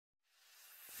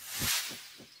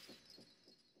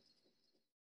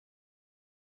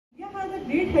India has a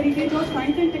great heritage of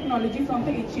science and technology from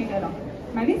the ancient era.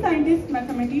 Many scientists,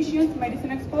 mathematicians,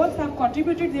 medicine experts have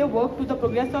contributed their work to the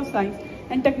progress of science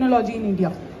and technology in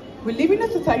India. We live in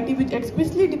a society which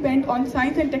explicitly depends on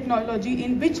science and technology,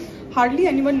 in which hardly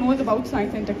anyone knows about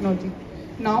science and technology.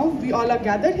 Now, we all are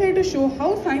gathered here to show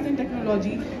how science and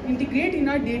technology integrate in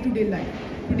our day-to-day life.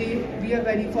 Today, we are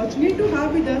very fortunate to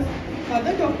have with us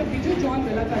Father Dr. Biju John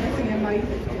Velakara CMI,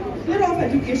 Chancellor of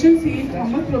Education, St.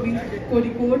 Thomas Province,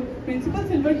 Kozhikode, Principal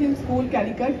Silver Hill School,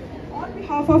 Calicut. On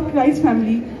behalf of Christ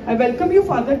family, I welcome you,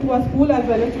 Father, to our school as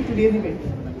well as to today's event.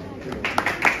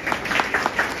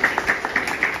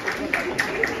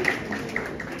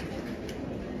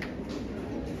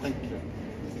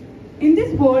 In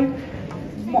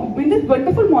this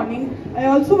wonderful morning, I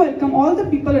also welcome all the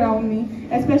people around me,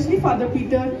 especially Father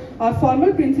Peter, our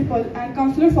former principal and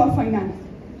counselor for finance.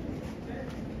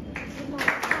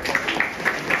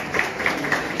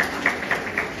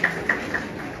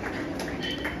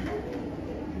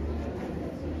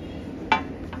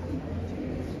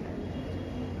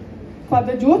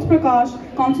 Father Jyot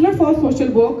Prakash, counselor for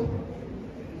social work.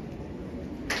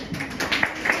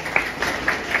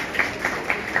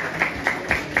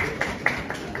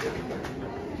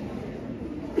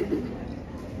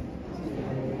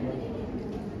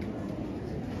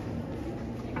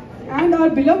 And our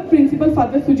beloved principal,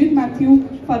 Father Sujit Matthew,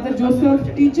 Father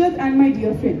Joseph, teachers and my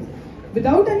dear friends.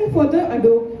 Without any further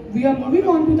ado, we are moving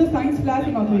on to the Science Flash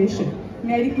inauguration.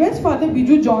 May I request Father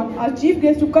Biju John, our chief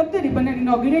guest, to cut the ribbon and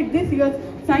inaugurate this year's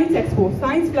Science Expo,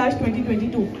 Science Flash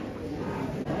 2022.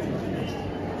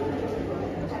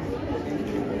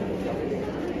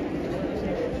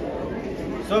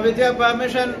 So with your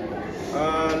permission,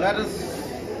 let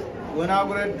us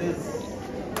inaugurate this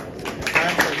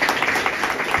Science Expo.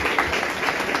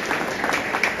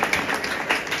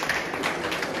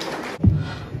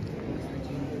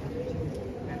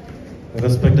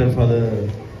 Respected Father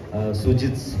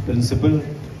Sujit's principal,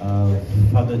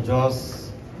 Father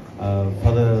Jos,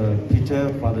 Father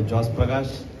Peter, Father Jos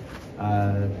Prakash,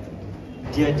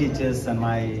 dear teachers and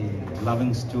my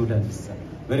loving students.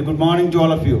 Very good morning to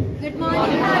all of you. Good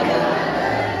morning, Father.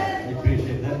 I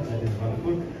appreciate that. That is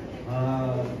wonderful.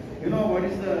 You know what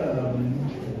is the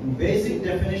basic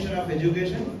definition of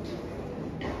education?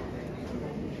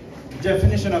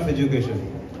 Definition of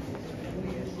education.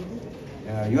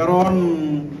 You are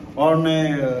on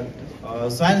a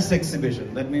science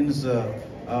exhibition. That means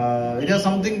it has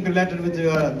something related with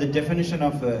the definition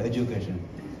of education.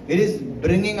 It is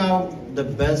bringing out the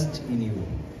best in you.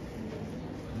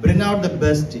 Bring out the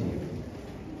best in you.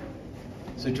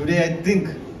 So today I think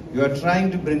you are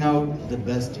trying to bring out the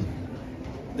best in you.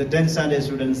 The 10th standard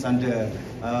students and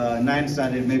 9th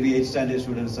standard, maybe 8th standard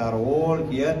students are all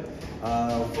here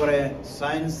for a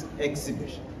science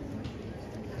exhibition.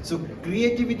 So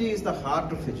creativity is the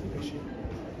heart of education.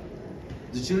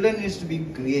 The children needs to be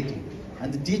creative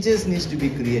and the teachers needs to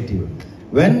be creative.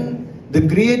 When the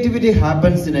creativity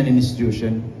happens in an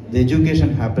institution, the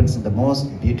education happens in the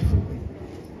most beautiful way.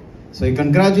 So I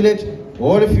congratulate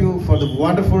all of you for the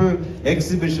wonderful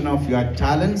exhibition of your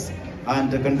talents,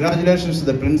 and congratulations to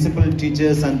the principal,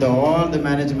 teachers and all the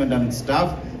management and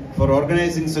staff for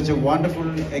organizing such a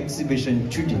wonderful exhibition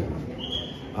today.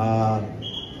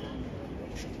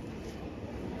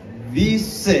 We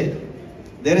say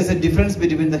there is a difference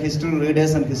between the history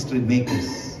readers and history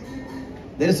makers.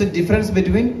 There is a difference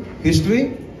between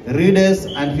history readers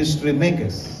and history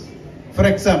makers. For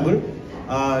example,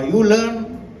 you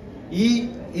learn E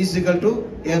is equal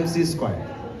to mc square,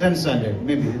 10th standard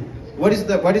maybe. What is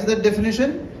the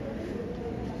definition?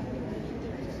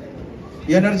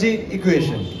 Energy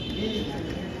equation.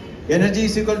 Energy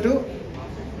is equal to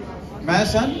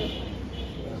mass and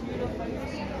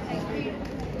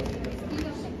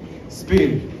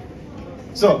speed.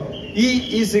 So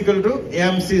E is equal to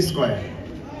mc square.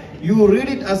 You read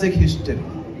it as a history.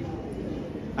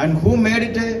 And who made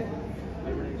it?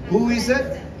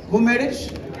 Who made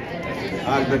it?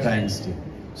 Albert Einstein.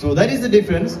 So that is the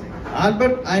difference.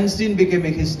 Albert Einstein became a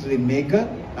history maker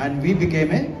and we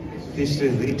became a history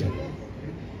reader.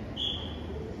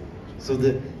 So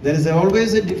there is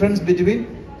always a difference between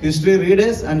history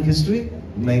readers and history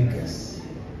makers.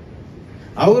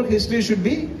 Our history should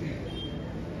be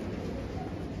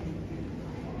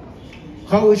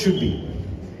how it should be.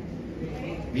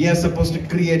 We are supposed to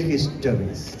create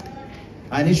histories.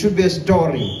 And it should be a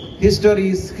story. History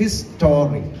is his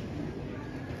story.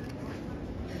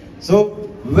 So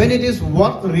when it is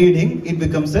worth reading, it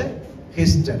becomes a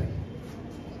history.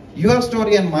 Your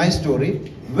story and my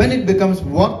story, when it becomes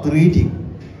worth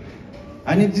reading,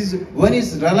 And it is when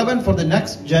it's relevant for the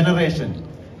next generation,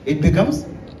 it becomes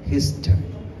history.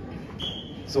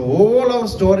 So all our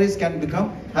stories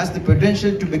has the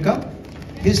potential to become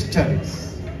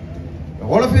histories.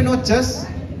 All of you know chess?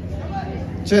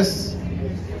 Chess.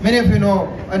 Many of you know,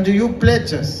 and you play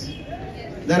chess.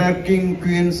 There are king,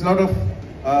 queens, lot of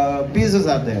pieces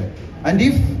are there. And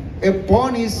if a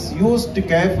pawn is used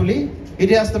carefully, it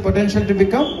has the potential to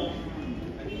become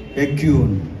a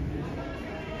queen.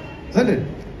 Isn't it?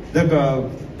 The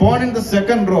pawn in the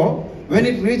second row, when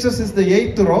it reaches the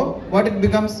 8th row, what it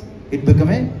becomes? It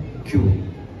becomes a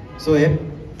queen. So a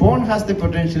pawn has the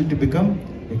potential to become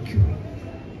a queen.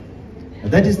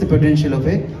 That is the potential of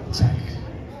a child.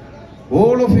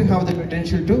 All of you have the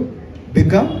potential to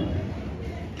become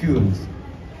queens.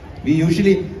 We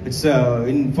usually, it's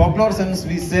in folklore sense,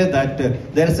 we say that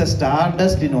there is a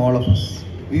stardust in all of us.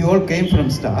 We all came from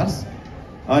stars,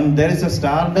 and there is a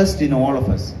stardust in all of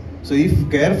us. So if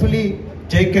carefully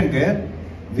taken care,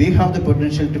 we have the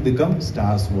potential to become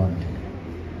stars one day.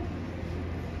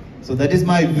 So that is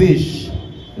my wish.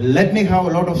 Let me have a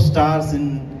lot of stars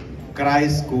in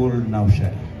Christ School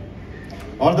Nowshera.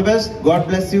 All the best. God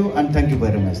bless you, and thank you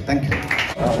very much. Thank you.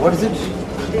 What is it?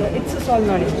 It's a sol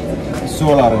orange.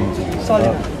 Soul orange.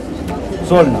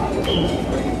 Solna.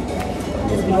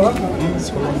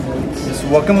 It's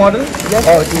working model? Yes.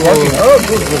 Oh, it's working. Oh,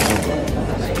 good.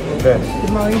 Okay.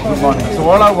 Good morning. Good morning. So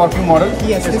all are working models?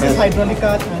 Yes, this is hydraulic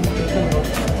arch and friction rod.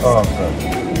 Oh, okay.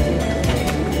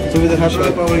 So with the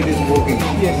hydraulic power it is working?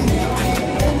 Yes.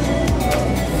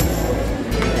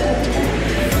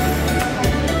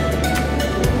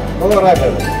 Oh, right.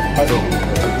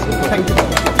 Thank you.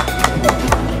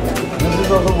 This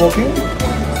is also working?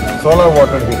 Solar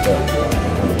water heater.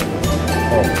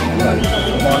 Oh, right.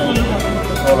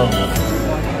 Solar water.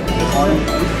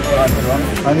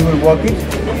 And you will work it?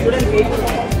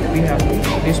 We have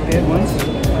this pair once.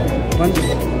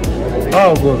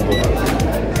 Oh, good.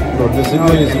 Good. The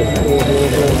signal is here.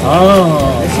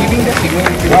 Ah. Receiving the signal.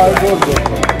 Good.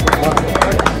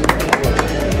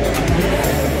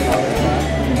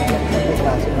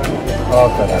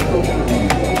 Okay.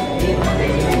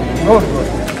 Good.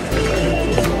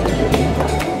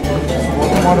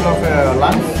 Working model of a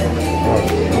lunch.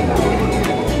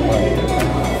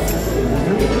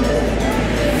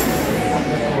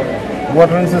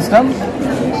 Watering system,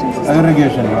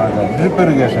 irrigation, drip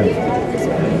irrigation.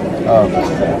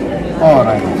 All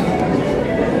right.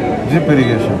 Drip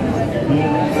irrigation.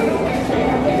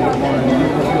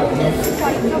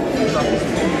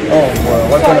 Oh,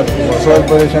 what kind of soil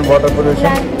pollution, water pollution,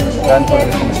 land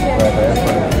pollution, air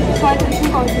pollution. Soil pollution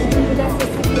contributes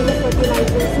to the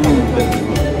fertilizers.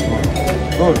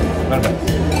 Good, very nice.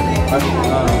 And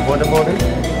what about it?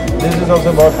 This is also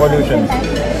about pollution.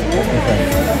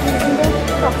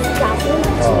 Toxic gases,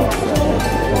 air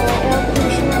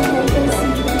pollution, and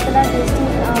people are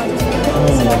wasting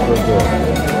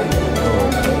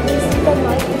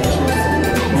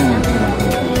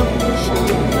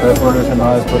Air pollution,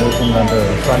 noise pollution, and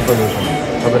sun pollution.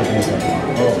 Other things.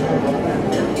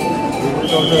 This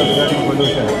is also regarding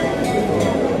pollution.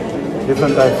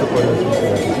 Different types of pollution.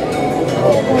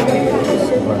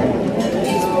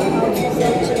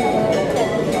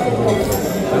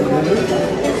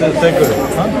 Security,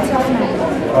 huh?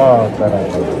 Oh,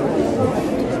 correct.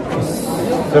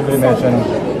 Sublimation,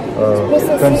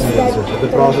 consistency, the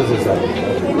process is that.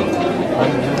 And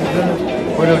this is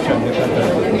pollution, different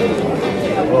types of pollution.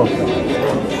 Okay.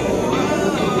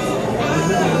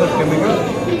 This is a chemical?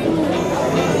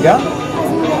 Yeah?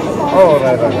 Oh,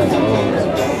 right. Okay.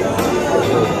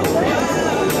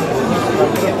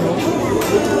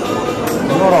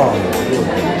 No.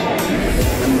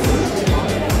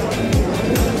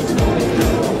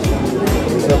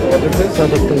 What is this?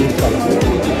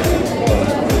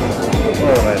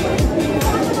 Oh, right.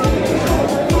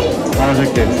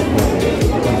 Project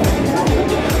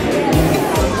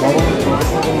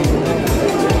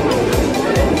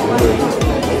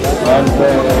and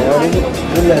what is it?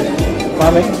 Village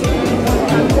farming?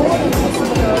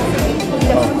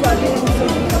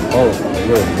 Oh,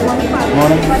 good.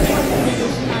 Morning.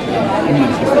 We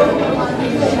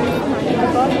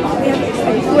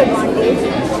have two advantages.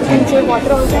 And save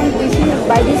water also, and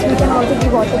by this we can also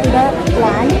give water to the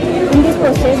land. In this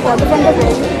process, water from the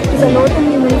well is allowed to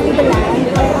move to the land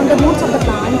on the roots of the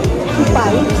plant through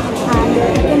pipes, and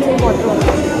we can save water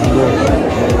also.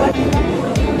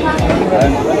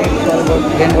 And it's all about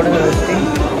rainwater harvesting.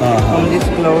 From this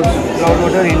cloud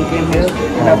water rain came here,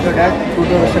 and after that, to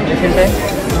the separation time,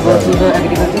 go to the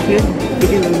agriculture field.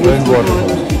 It is used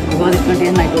to because it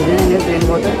contains nitrogen in its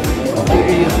rainwater. It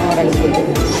is used for agriculture.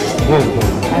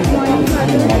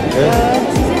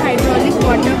 This is a hydraulic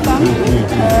water pump.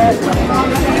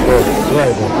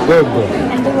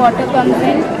 And the water comes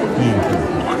in.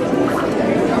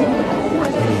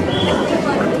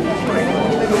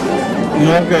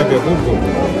 Okay, good.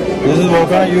 This is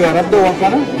Volcano. You are up the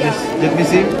Volcano? Yes. Let me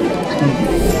see.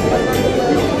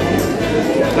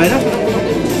 Right up.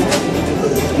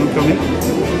 Coming.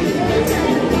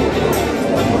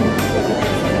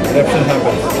 Eruption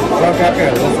happens. Okay.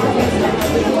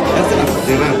 That's enough.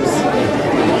 The ramps.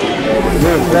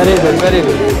 Good. Very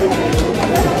good.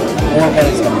 More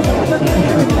is coming.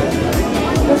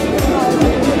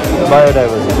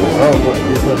 Biodiversity. Oh, good.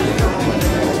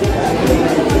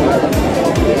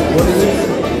 What is it?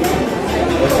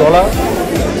 Solar?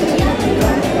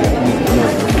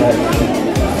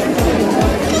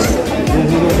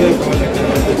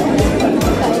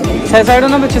 Side on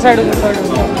the which side?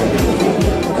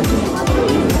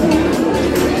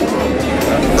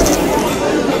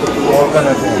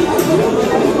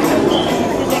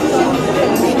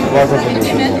 Water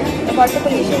pollution. Water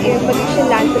pollution, air pollution,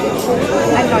 land pollution,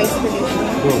 and noise pollution.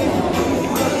 Good.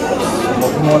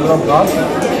 Model of gas?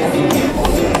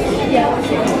 Yeah.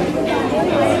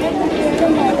 The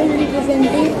model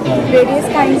representing various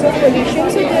kinds of pollution.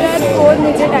 So there are 4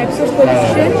 major types of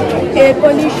pollution: air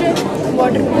pollution,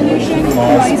 water pollution,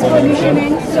 noise pollution,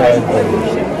 and soil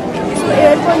pollution. So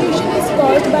air pollution is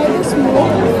caused by the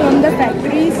smoke from the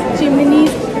factories,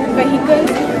 chimneys,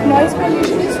 vehicles. Noise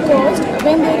pollution is caused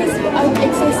when there is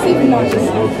excessive noise,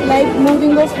 like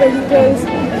moving of vehicles.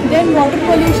 Then water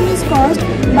pollution is caused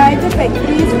by the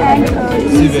factories and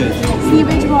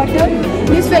sewage water.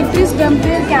 These factories dump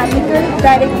their chemical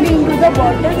directly into the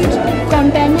water, which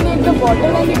contaminate the water,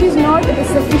 and it is not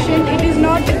sufficient, it is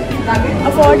not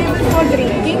affordable for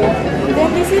drinking. Then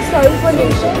this is soil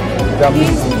pollution.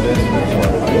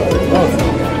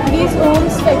 These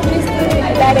homes, factories, they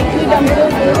directly dump their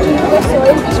waste into the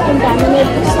soil, which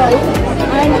contaminate the soil,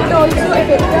 and it also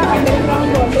affects the underground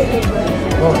water table.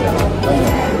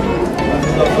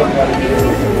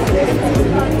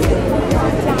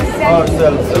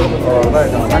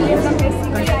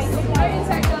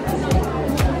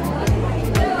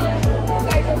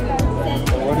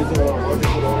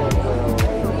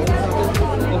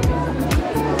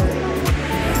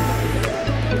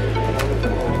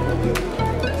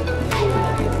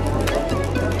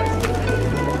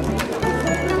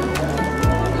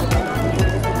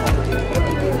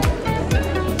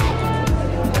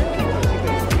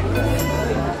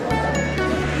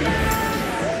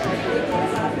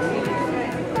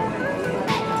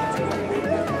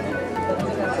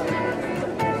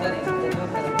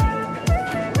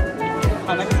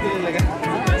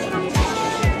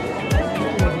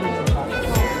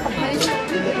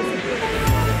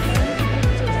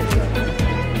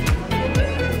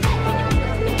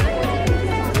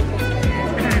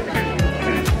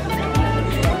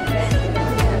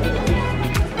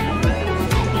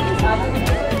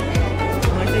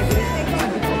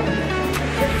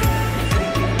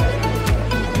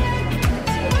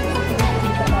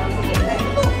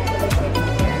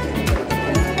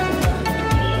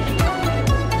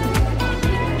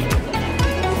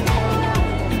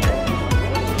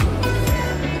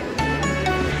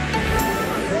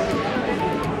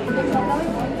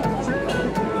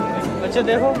 अच्छा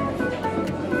देखो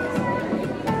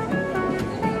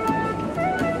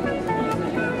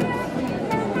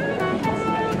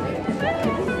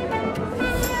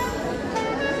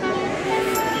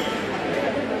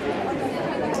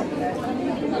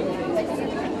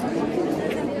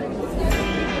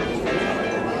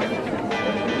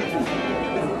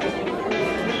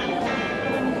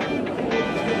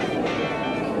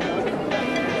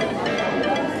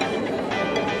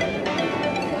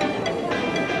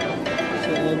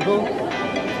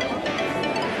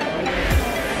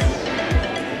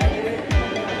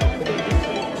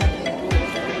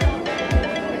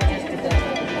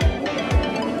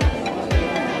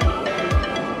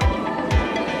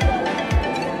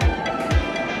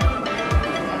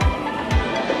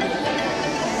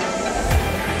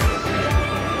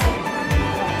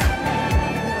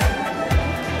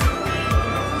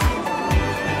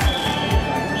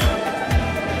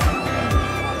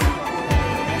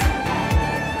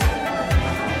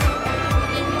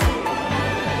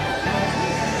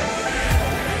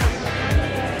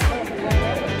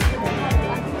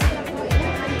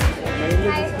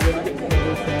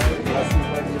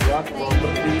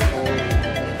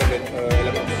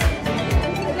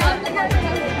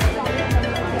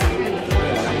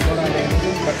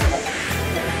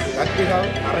That we have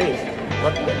arranged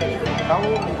But now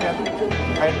we can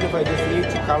identify this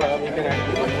each color, we can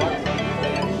identify what.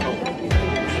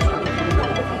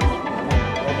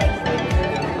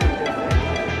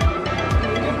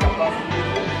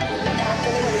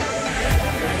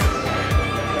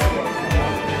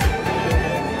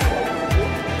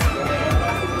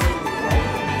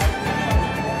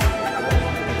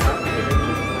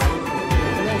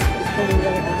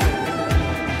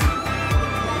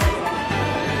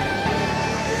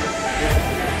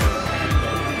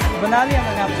 बना लिया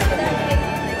मैंने आपसे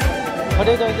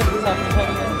खड़े तो इधर साथ में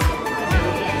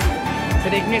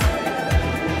फिर 1 मिनट।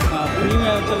 हाँ फ्री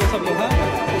में चलो सब लोग।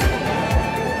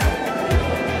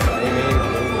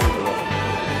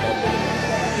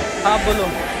 हाँ बोलो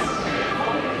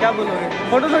क्या बोलोगे?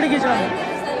 फोटो थोड़ी खींचना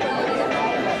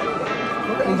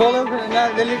बोलो, फिर मैं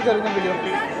डिलीट करूँगा video.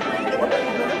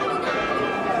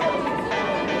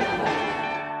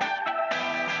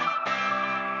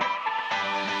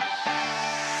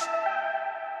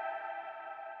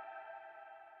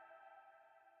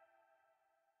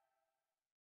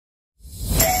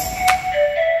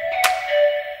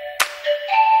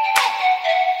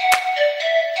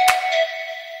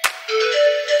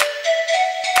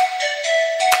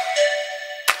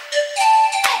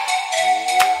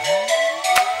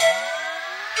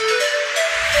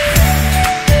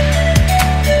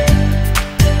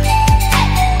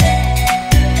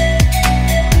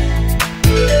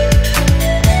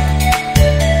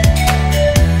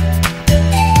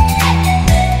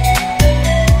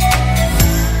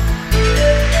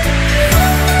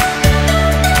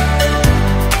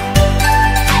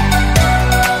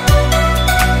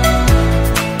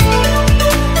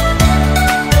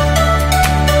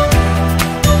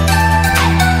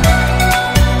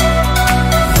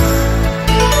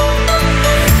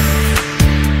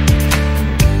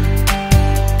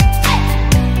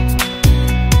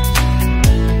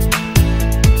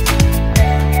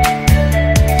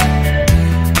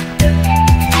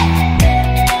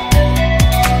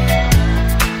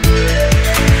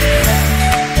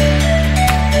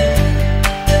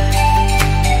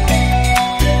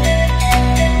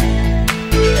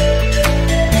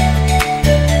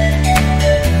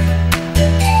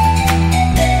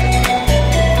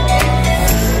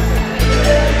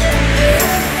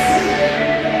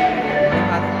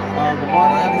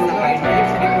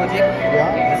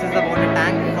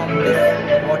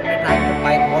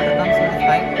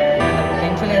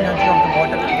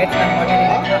 Gets converted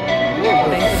into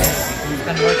potential energy. It's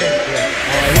converted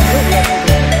here.